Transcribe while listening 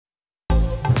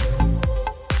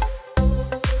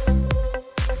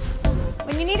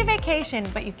vacation,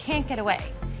 but you can't get away.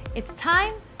 It's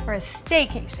time for a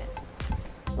staycation.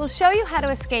 We'll show you how to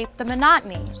escape the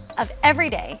monotony of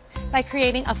every day by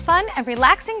creating a fun and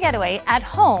relaxing getaway at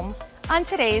home on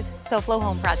today's SoFlo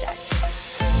Home Project.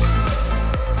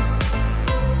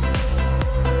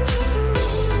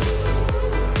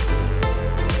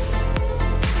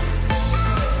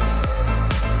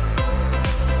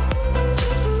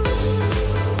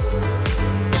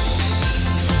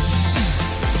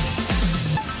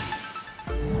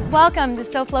 Welcome to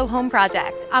SoFlo Home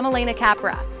Project. I'm Alena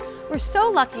Capra. We're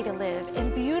so lucky to live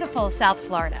in beautiful South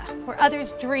Florida, where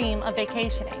others dream of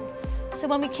vacationing. So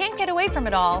when we can't get away from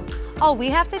it all we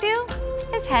have to do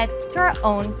is head to our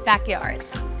own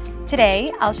backyards. Today,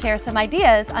 I'll share some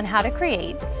ideas on how to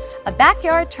create a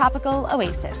backyard tropical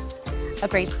oasis, a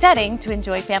great setting to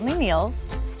enjoy family meals,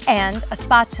 and a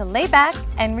spot to lay back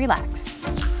and relax.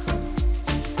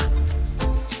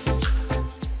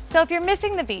 So if you're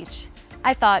missing the beach,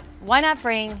 I thought, why not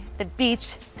bring the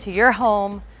beach to your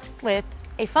home with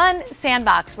a fun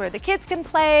sandbox where the kids can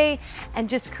play and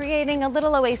just creating a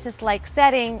little oasis-like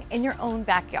setting in your own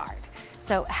backyard.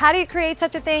 So how do you create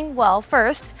such a thing? Well,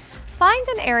 first, find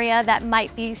an area that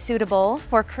might be suitable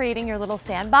for creating your little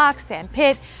sandbox, sand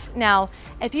pit. Now,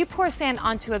 if you pour sand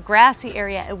onto a grassy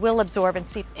area, it will absorb and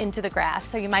seep into the grass.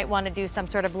 So you might want to do some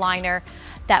sort of liner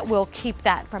that will keep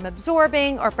that from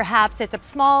absorbing, or perhaps it's a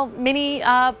small mini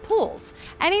pools.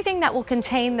 Anything that will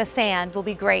contain the sand will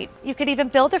be great. You could even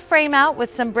build a frame out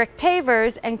with some brick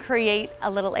pavers and create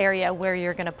a little area where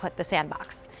you're going to put the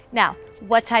sandbox. Now,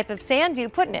 what type of sand do you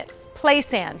put in it? Play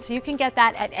sand, so you can get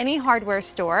that at any hardware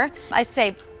store. I'd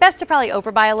say best to probably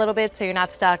overbuy a little bit so you're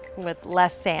not stuck with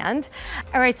less sand.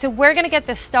 All right, so we're gonna get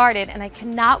this started, and I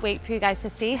cannot wait for you guys to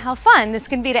see how fun this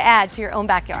can be to add to your own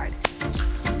backyard.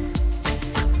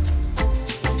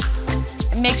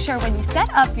 And make sure when you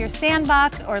set up your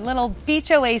sandbox or little beach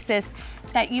oasis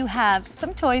that you have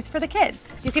some toys for the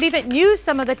kids. You could even use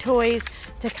some of the toys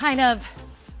to kind of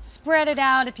spread it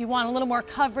out if you want a little more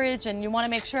coverage and you want to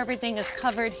make sure everything is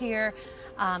covered here.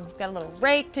 Got a little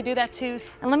rake to do that too.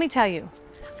 And let me tell you,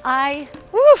 I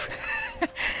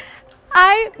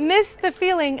miss the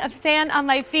feeling of sand on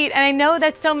my feet, and I know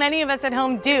that so many of us at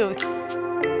home do.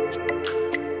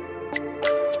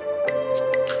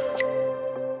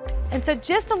 And so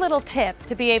just a little tip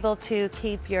to be able to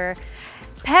keep your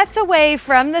pets away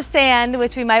from the sand,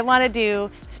 which we might want to do,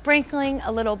 sprinkling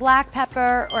a little black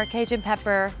pepper or Cajun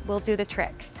pepper will do the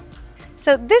trick.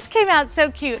 So this came out so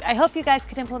cute. I hope you guys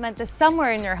could implement this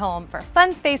somewhere in your home for a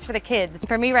fun space for the kids.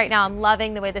 For me right now, I'm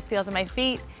loving the way this feels on my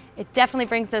feet. It definitely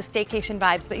brings those staycation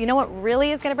vibes, but you know what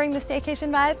really is going to bring the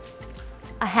staycation vibes?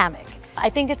 A hammock. I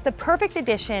think it's the perfect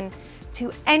addition to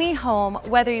any home,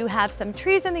 whether you have some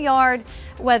trees in the yard,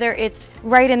 whether it's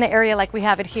right in the area like we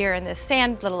have it here in this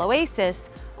sand little oasis,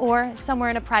 or somewhere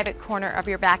in a private corner of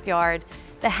your backyard.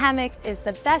 The hammock is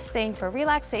the best thing for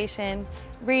relaxation,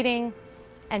 reading,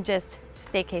 and just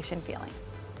staycation feeling.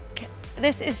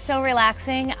 This is so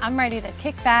relaxing. I'm ready to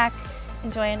kick back,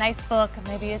 enjoy a nice book,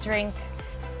 maybe a drink,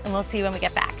 and we'll see you when we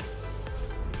get back.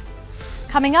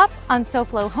 Coming up on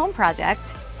SoFlo Home Project,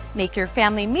 make your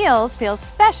family meals feel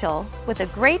special with a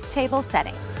great table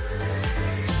setting.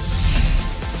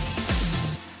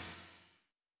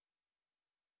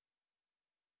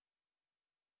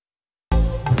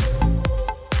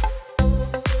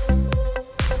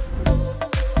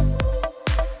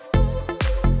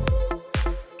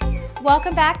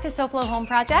 Welcome back to SoFlo Home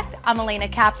Project. I'm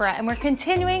Alena Capra, and we're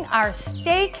continuing our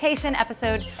staycation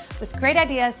episode with great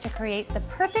ideas to create the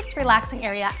perfect relaxing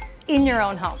area in your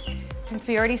own home. Since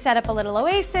we already set up a little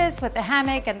oasis with the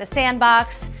hammock and the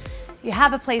sandbox, you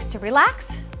have a place to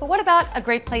relax, but what about a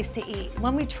great place to eat?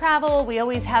 When we travel, we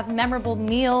always have memorable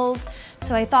meals,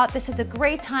 so I thought this is a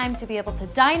great time to be able to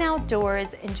dine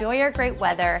outdoors, enjoy our great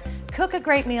weather, cook a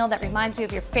great meal that reminds you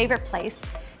of your favorite place,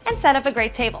 and set up a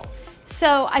great table.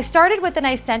 So I started with a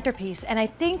nice centerpiece, and I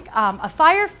think a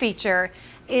fire feature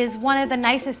is one of the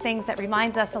nicest things that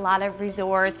reminds us a lot of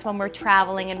resorts when we're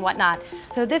traveling and whatnot.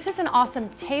 So this is an awesome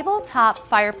tabletop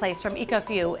fireplace from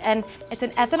EcoFew, and it's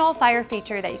an ethanol fire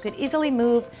feature that you could easily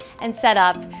move and set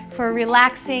up for a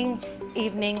relaxing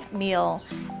evening meal.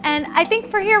 And I think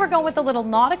for here we're going with a little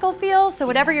nautical feel, so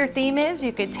whatever your theme is,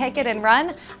 you could take it and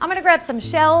run. I'm gonna grab some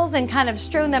shells and kind of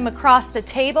strew them across the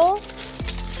table.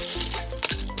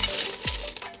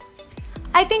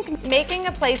 I think making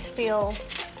a place feel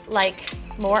like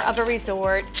more of a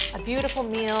resort, a beautiful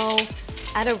meal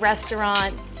at a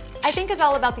restaurant, I think is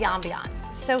all about the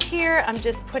ambiance. So here I'm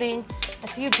just putting a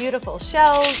few beautiful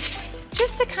shells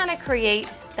just to kind of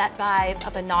create that vibe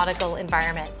of a nautical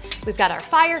environment. We've got our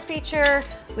fire feature,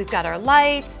 we've got our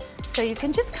lights, So you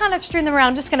can just kind of strew them around.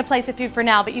 I'm just gonna place a few for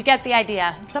now, but you get the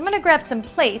idea. So I'm gonna grab some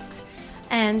plates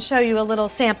and show you a little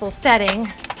sample setting.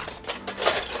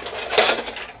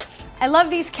 I love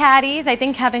these caddies. I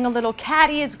think having a little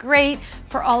caddy is great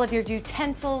for all of your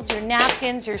utensils, your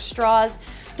napkins, your straws.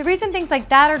 The reason things like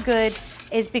that are good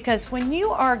is because when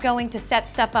you are going to set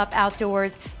stuff up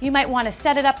outdoors, you might want to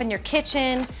set it up in your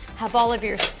kitchen, have all of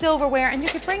your silverware, and you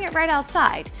could bring it right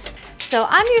outside. So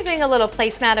I'm using a little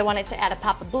placemat. I wanted to add a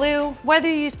pop of blue. Whether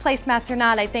you use placemats or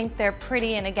not, I think they're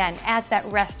pretty, and again, adds that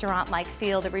restaurant-like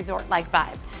feel, the resort-like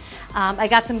vibe. I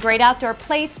got some great outdoor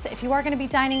plates. If you are going to be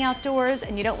dining outdoors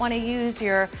and you don't want to use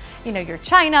your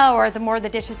china or the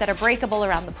dishes that are breakable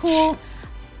around the pool,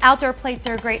 outdoor plates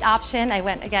are a great option. I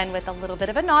went again with a little bit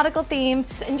of a nautical theme,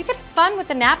 and you get fun with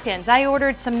the napkins. I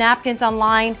ordered some napkins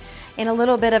online in a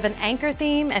little bit of an anchor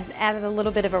theme and added a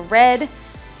little bit of a red,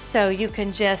 so you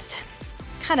can just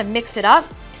kind of mix it up.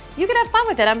 You can have fun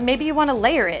with it. Maybe you want to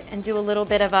layer it and do a little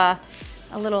bit of a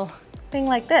little thing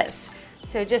like this.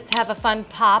 So just have a fun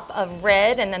pop of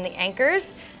red and then the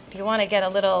anchors. If you want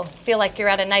to feel like you're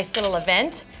at a nice little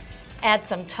event, add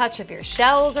some touch of your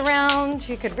shells around.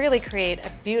 You could really create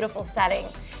a beautiful setting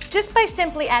just by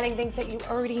simply adding things that you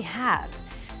already have.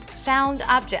 Found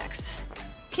objects.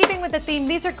 Keeping with the theme,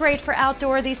 these are great for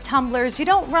outdoor, these tumblers. You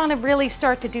don't want to really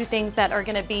start to do things that are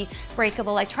going to be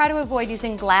breakable. I try to avoid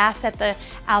using glass at the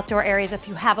outdoor areas. If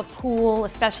you have a pool,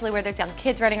 especially where there's young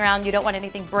kids running around, you don't want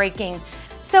anything breaking.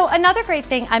 So another great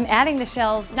thing, I'm adding the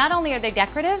shells. Not only are they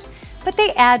decorative, but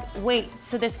they add weight.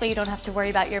 So this way you don't have to worry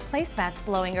about your placemats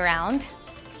blowing around.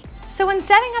 So when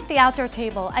setting up the outdoor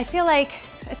table, I feel like,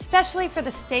 especially for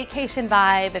the staycation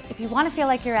vibe, if you want to feel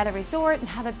like you're at a resort and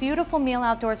have a beautiful meal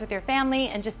outdoors with your family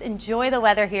and just enjoy the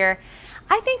weather here,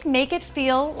 I think make it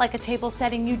feel like a table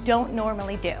setting you don't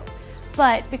normally do.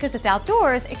 But because it's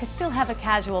outdoors, it can still have a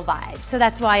casual vibe. So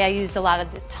that's why I used a lot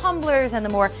of the tumblers and the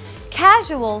more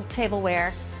casual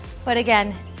tableware. But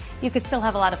again, you could still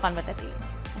have a lot of fun with the theme.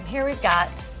 And here we've got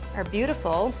our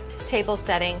beautiful table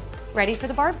setting ready for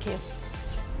the barbecue.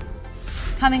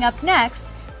 Coming up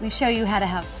next, we show you how to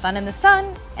have fun in the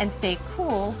sun and stay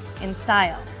cool in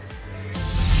style.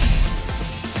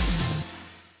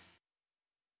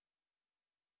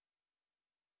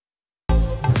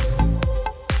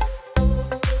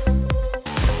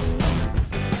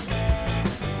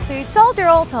 So you sold your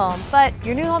old home, but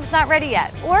your new home's not ready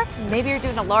yet. Or maybe you're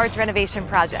doing a large renovation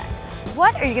project.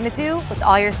 What are you gonna do with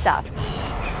all your stuff?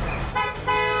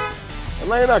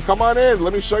 Alena, come on in.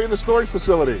 Let me show you the storage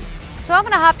facility. So I'm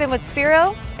gonna hop in with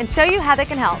Spiro and show you how they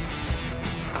can help.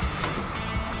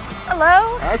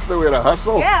 Hello? That's the way to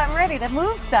hustle. Yeah, I'm ready to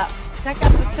move stuff. Check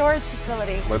out the storage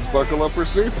facility. Let's buckle up for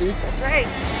safety. That's right.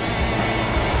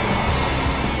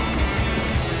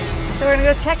 So we're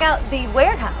gonna go check out the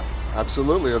warehouse.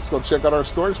 Absolutely. Let's go check out our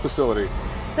storage facility.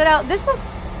 So now this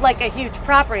looks like a huge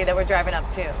property that we're driving up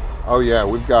to. Oh yeah,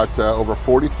 we've got over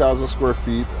 40,000 square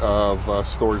feet of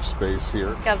storage space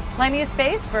here. Got plenty of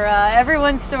space for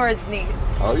everyone's storage needs.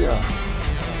 Oh yeah.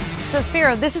 So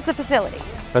Spiro, this is the facility.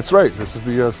 That's right. This is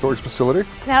the storage facility.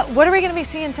 Now, what are we going to be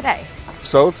seeing today?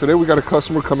 So today we got a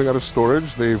customer coming out of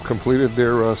storage. They've completed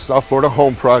their South Florida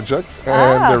home project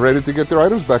and they're ready to get their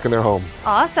items back in their home.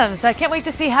 Awesome. So I can't wait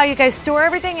to see how you guys store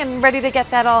everything and ready to get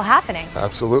that all happening.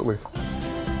 Absolutely.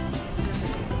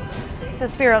 So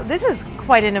Spiro, this is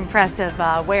quite an impressive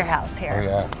warehouse here. Oh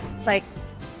yeah. Like,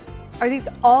 are these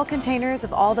all containers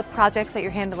of all the projects that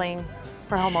you're handling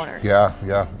for homeowners?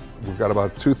 Yeah. We've got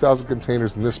about 2,000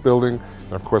 containers in this building.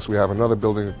 And of course, we have another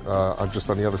building just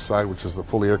on the other side, which is the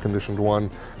fully air-conditioned one.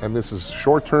 And this is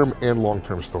short-term and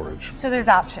long-term storage. So there's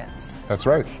options. That's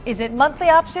right. Is it monthly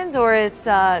options or it's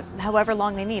however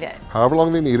long they need it? However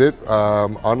long they need it.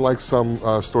 Unlike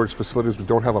some storage facilities, we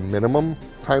don't have a minimum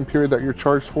time period that you're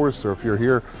charged for. So if you're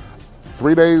here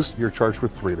 3 days, you're charged for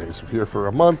 3 days. If you're here for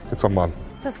a month, it's a month.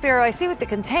 So Spiro, I see with the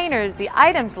containers, the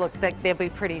items look like they'll be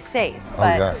pretty safe.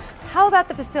 But yeah. How about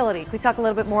the facility? Can we talk a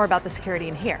little bit more about the security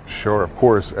in here? Sure, of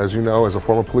course. As you know, as a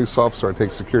former police officer, I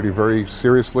take security very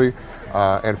seriously.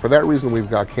 And for that reason, we've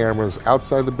got cameras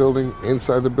outside the building,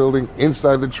 inside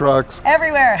the trucks.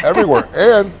 Everywhere. Everywhere.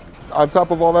 And on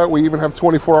top of all that, we even have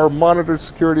 24-hour monitored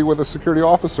security with a security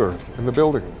officer in the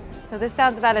building. So this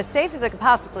sounds about as safe as it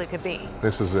possibly could be.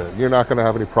 This is it. You're not going to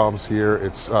have any problems here.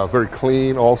 It's very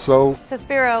clean also. So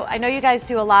Spiro, I know you guys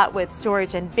do a lot with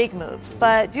storage and big moves,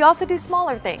 but do you also do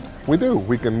smaller things? We do.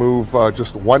 We can move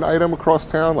just one item across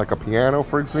town, like a piano,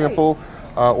 for example,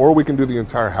 or we can do the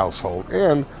entire household.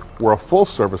 And we're a full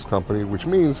service company, which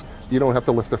means you don't have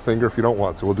to lift a finger if you don't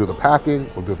want to. We'll do the packing,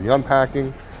 we'll do the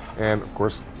unpacking. and of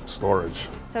course, storage.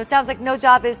 So it sounds like no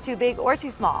job is too big or too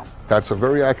small. That's a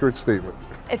very accurate statement.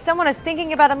 If someone is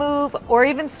thinking about a move or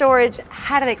even storage,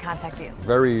 how do they contact you?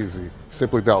 Very easy.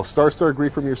 Simply dial **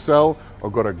 Greek from your cell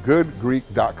or go to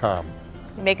goodgreek.com.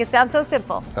 You make it sound so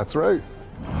simple. That's right.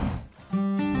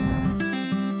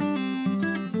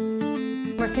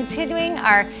 We're continuing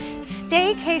our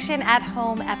staycation at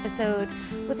home episode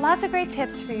with lots of great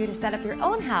tips for you to set up your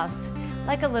own house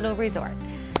like a little resort.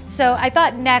 So I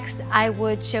thought next I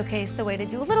would showcase the way to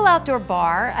do a little outdoor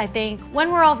bar. I think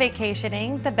when we're all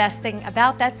vacationing, the best thing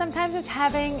about that sometimes is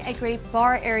having a great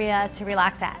bar area to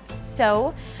relax at.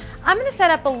 So I'm gonna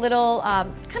set up a little,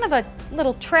 kind of a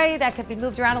little tray that could be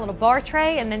moved around, a little bar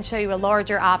tray, and then show you a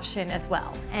larger option as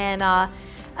well. And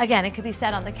again, it could be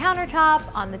set on the countertop,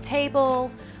 on the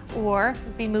table, or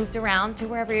be moved around to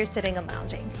wherever you're sitting and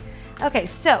lounging. Okay,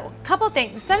 so a couple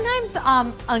things. Sometimes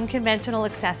unconventional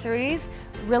accessories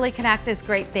really can act as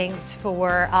great things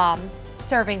for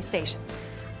serving stations.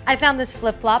 I found this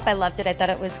flip-flop, I loved it, I thought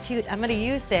it was cute. I'm gonna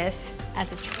use this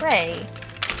as a tray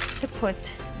to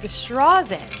put the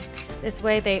straws in. This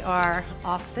way they are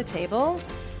off the table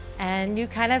and you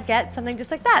kind of get something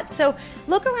just like that. So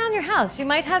look around your house. You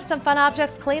might have some fun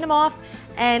objects, clean them off.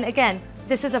 And again,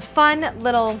 this is a fun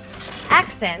little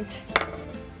accent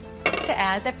to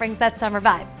add that brings that summer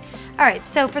vibe. All right,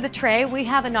 so for the tray, we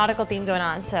have a nautical theme going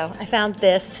on. So I found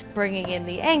this, bringing in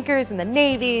the anchors and the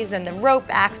navies and the rope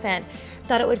accent.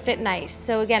 Thought it would fit nice.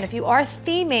 So again, if you are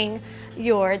theming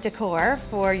your decor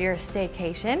for your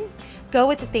staycation, go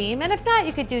with the theme. And if not,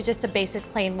 you could do just a basic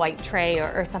plain white tray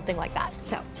or something like that.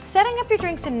 So setting up your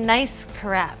drinks in nice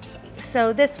carafes.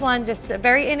 So this one, just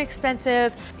very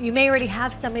inexpensive. You may already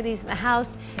have some of these in the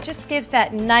house. It just gives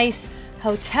that nice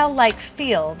hotel-like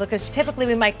feel, because typically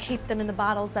we might keep them in the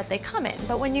bottles that they come in.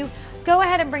 But when you go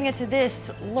ahead and bring it to this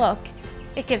look,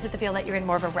 it gives it the feel that you're in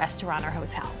more of a restaurant or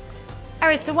hotel. All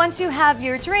right, so once you have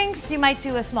your drinks, you might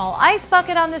do a small ice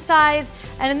bucket on the side,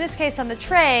 and in this case on the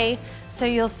tray, so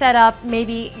you'll set up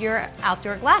maybe your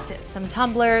outdoor glasses, some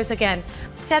tumblers. Again,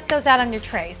 set those out on your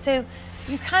tray. So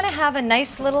you kind of have a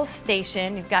nice little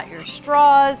station. You've got your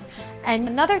straws, and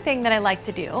another thing that I like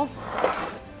to do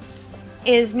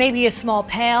is maybe a small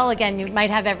pail. Again, you might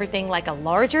have everything like a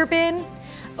larger bin,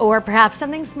 or perhaps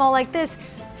something small like this.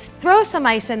 Throw some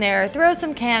ice in there, throw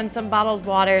some cans, some bottled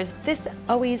waters. This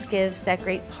always gives that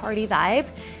great party vibe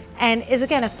and is,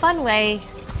 again, a fun way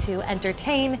to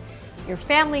entertain your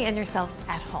family and yourselves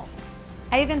at home.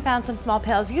 I even found some small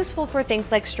pails useful for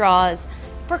things like straws,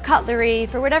 for cutlery,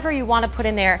 for whatever you want to put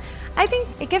in there. I think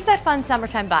it gives that fun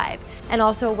summertime vibe and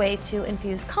also a way to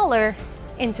infuse color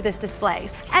into this display.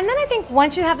 And then I think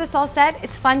once you have this all set,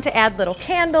 it's fun to add little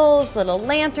candles, little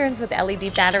lanterns with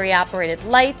LED battery operated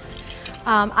lights.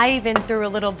 I even threw a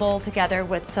little bowl together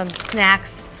with some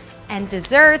snacks and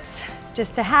desserts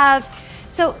just to have.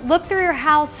 So look through your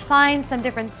house, find some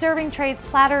different serving trays,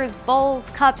 platters, bowls,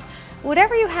 cups,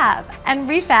 whatever you have, and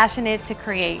refashion it to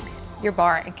create your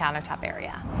bar and countertop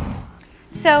area.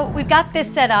 So we've got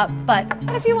this set up, but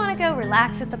what if you want to go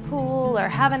relax at the pool or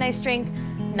have a nice drink,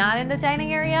 not in the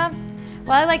dining area?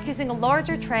 Well, I like using a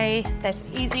larger tray that's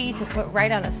easy to put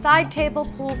right on a side table,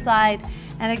 poolside.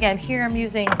 And again, here I'm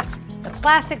using the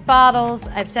plastic bottles.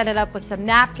 I've set it up with some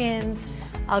napkins.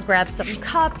 I'll grab some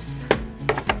cups.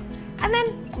 And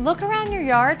then look around your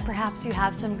yard. Perhaps you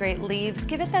have some great leaves.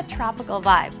 Give it that tropical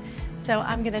vibe. So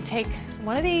I'm gonna take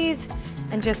one of these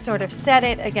and just sort of set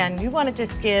it. Again, you wanna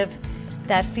just give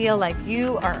that feel like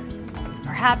you are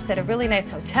perhaps at a really nice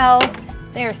hotel.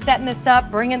 They are setting this up,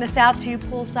 bringing this out to you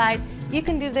poolside. You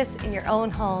can do this in your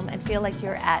own home and feel like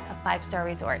you're at a 5-star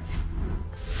resort.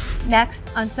 Next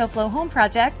on SoFlo Home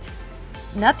Project,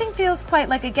 nothing feels quite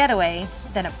like a getaway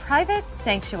than a private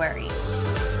sanctuary.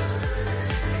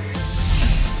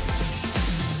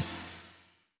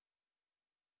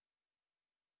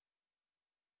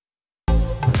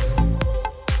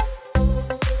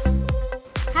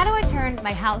 How do I turn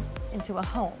my house into a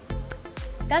home?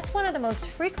 That's one of the most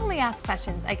frequently asked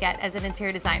questions I get as an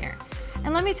interior designer.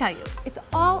 And let me tell you, it's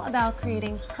all about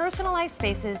creating personalized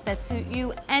spaces that suit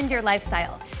you and your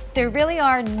lifestyle. There really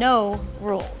are no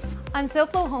rules. On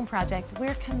SoFlo Home Project,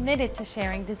 we're committed to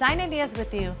sharing design ideas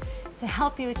with you to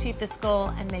help you achieve this goal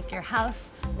and make your house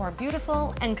more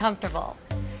beautiful and comfortable.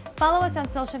 Follow us on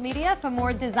social media for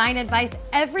more design advice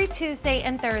every Tuesday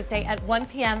and Thursday at 1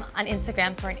 p.m. on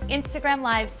Instagram for an Instagram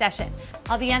Live session.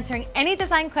 I'll be answering any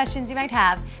design questions you might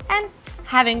have and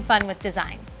having fun with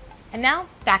design. And now,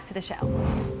 back to the show.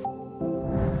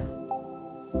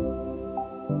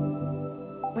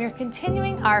 we are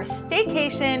continuing our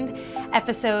staycation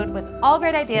episode with all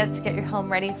great ideas to get your home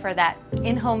ready for that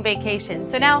in-home vacation.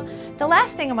 So now, the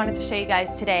last thing I wanted to show you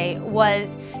guys today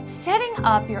was setting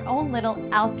up your own little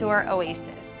outdoor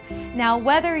oasis. Now,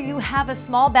 whether you have a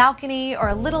small balcony or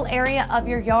a little area of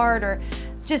your yard, or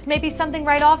just maybe something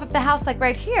right off of the house like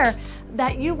right here,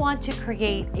 that you want to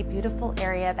create a beautiful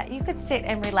area that you could sit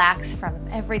and relax from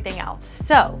everything else.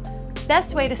 So,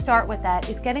 best way to start with that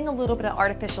is getting a little bit of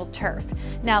artificial turf.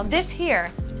 Now this here,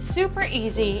 super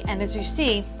easy, and as you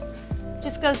see,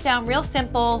 just goes down real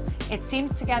simple. It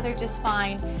seams together just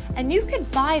fine. And you could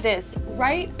buy this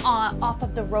right off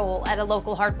of the roll at a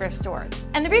local hardware store.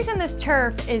 And the reason this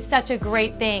turf is such a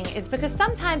great thing is because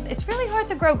sometimes it's really hard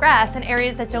to grow grass in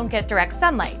areas that don't get direct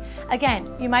sunlight.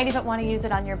 Again, you might even want to use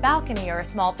it on your balcony or a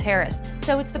small terrace.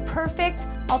 So it's the perfect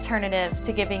alternative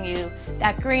to giving you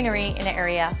that greenery in an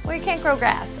area where you can't grow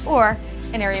grass, or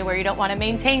an area where you don't want to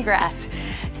maintain grass.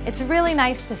 It's really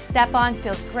nice to step on,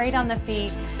 feels great on the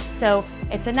feet. So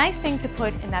it's a nice thing to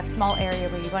put in that small area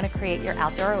where you want to create your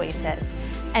outdoor oasis.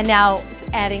 And now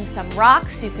adding some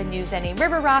rocks, you can use any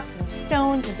river rocks and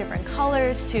stones in different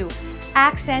colors to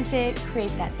accent it,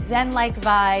 create that Zen-like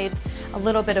vibe, a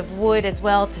little bit of wood as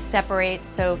well to separate.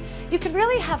 So you can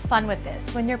really have fun with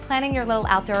this. When you're planning your little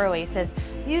outdoor oasis,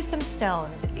 use some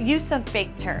stones, use some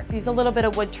fake turf, use a little bit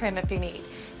of wood trim if you need.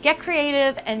 Get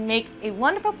creative and make a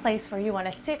wonderful place where you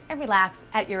want to sit and relax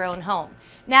at your own home.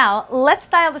 Now, let's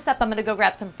style this up. I'm going to go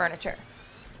grab some furniture.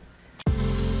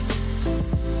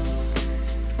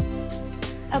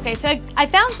 Okay, so I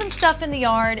found some stuff in the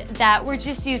yard that we're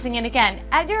just using, and again,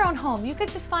 at your own home, you could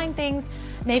just find things,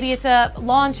 maybe it's a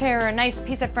lawn chair or a nice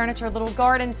piece of furniture, a little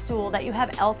garden stool that you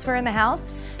have elsewhere in the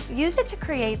house. Use it to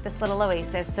create this little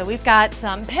oasis. So we've got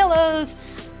some pillows.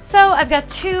 So I've got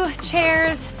 2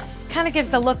 chairs. Kind of gives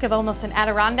the look of almost an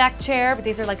Adirondack chair, but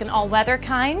these are like an all-weather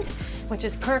kind, which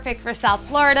is perfect for South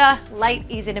Florida, light,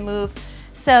 easy to move.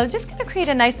 So just gonna create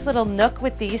a nice little nook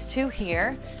with these 2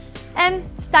 here and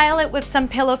style it with some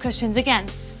pillow cushions. Again,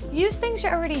 use things you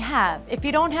already have. If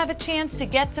you don't have a chance to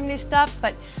get some new stuff,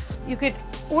 but you could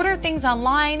order things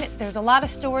online. There's a lot of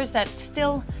stores that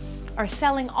still are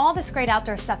selling all this great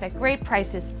outdoor stuff at great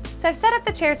prices. So I've set up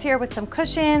the chairs here with some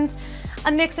cushions,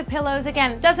 a mix of pillows.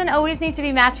 Again, it doesn't always need to be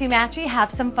matchy-matchy.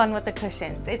 Have some fun with the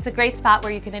cushions. It's a great spot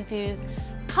where you can infuse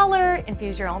color,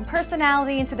 infuse your own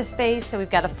personality into the space. So we've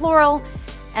got a floral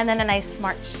and then a nice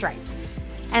smart stripe.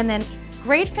 And then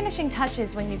great finishing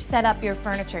touches when you've set up your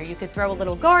furniture. You could throw a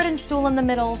little garden stool in the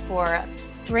middle for a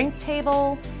drink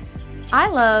table. I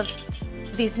love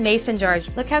these mason jars.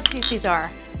 Look how cute these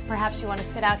are. Perhaps you want to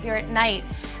sit out here at night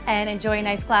and enjoy a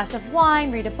nice glass of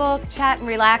wine, read a book, chat and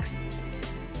relax.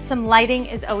 Some lighting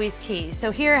is always key.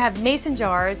 So here I have mason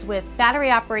jars with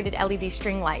battery-operated LED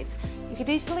string lights. You could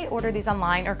easily order these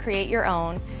online or create your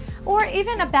own, or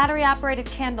even a battery-operated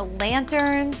candle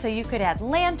lantern. So you could add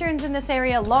lanterns in this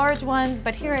area, large ones,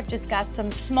 but here I've just got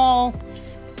some small,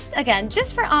 again,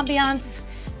 just for ambiance,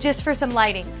 just for some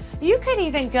lighting. You could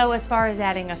even go as far as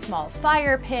adding a small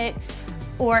fire pit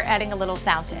or adding a little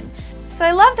fountain. So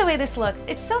I love the way this looks.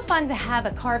 It's so fun to have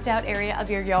a carved out area of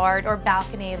your yard or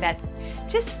balcony that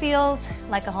just feels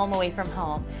like a home away from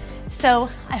home. So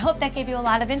I hope that gave you a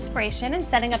lot of inspiration in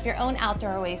setting up your own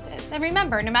outdoor oasis. And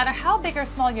remember, no matter how big or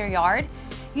small your yard,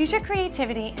 use your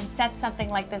creativity and set something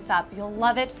like this up. You'll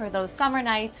love it for those summer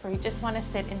nights where you just want to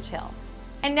sit and chill.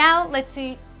 And now let's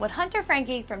see what Hunter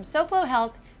Franke from SoFlo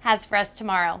Health has for us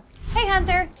tomorrow. Hey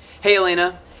Hunter! Hey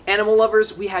Alena! Animal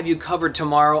lovers, we have you covered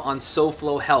tomorrow on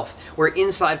SoFlo Health. We're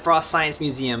inside Frost Science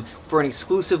Museum for an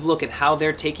exclusive look at how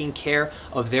they're taking care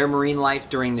of their marine life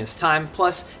during this time.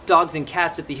 Plus, dogs and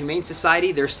cats at the Humane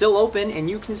Society, they're still open and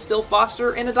you can still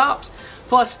foster and adopt.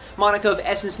 Plus, Monica of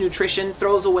Essence Nutrition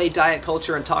throws away diet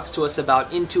culture and talks to us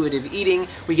about intuitive eating.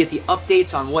 We get the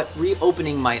updates on what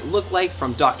reopening might look like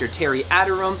from Dr. Terry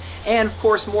Adderum. And of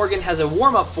course, Morgan has a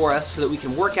warm-up for us so that we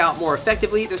can work out more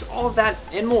effectively. There's all of that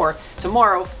and more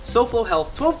tomorrow, SoFlo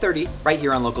Health, 12:30, right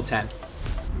here on Local 10.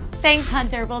 Thanks,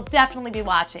 Hunter. We'll definitely be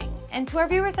watching. And to our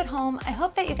viewers at home, I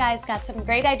hope that you guys got some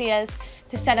great ideas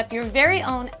to set up your very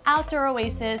own outdoor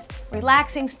oasis,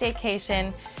 relaxing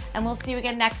staycation. And we'll see you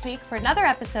again next week for another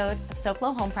episode of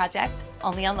SoFlo Home Project,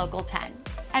 only on Local 10.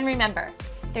 And remember,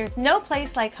 there's no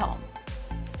place like home.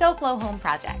 SoFlo Home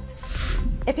Project.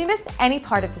 If you missed any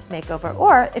part of this makeover,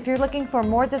 or if you're looking for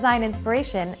more design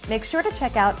inspiration, make sure to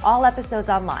check out all episodes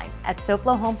online at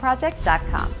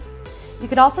SoFloHomeProject.com. You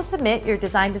can also submit your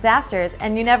design disasters,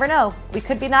 and you never know, we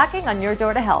could be knocking on your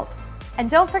door to help. And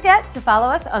don't forget to follow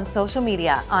us on social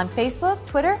media on Facebook,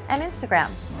 Twitter, and Instagram.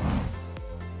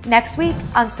 Next week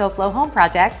on SoFlo Home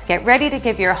Project, get ready to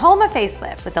give your home a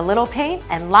facelift with a little paint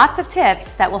and lots of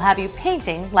tips that will have you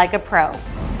painting like a pro.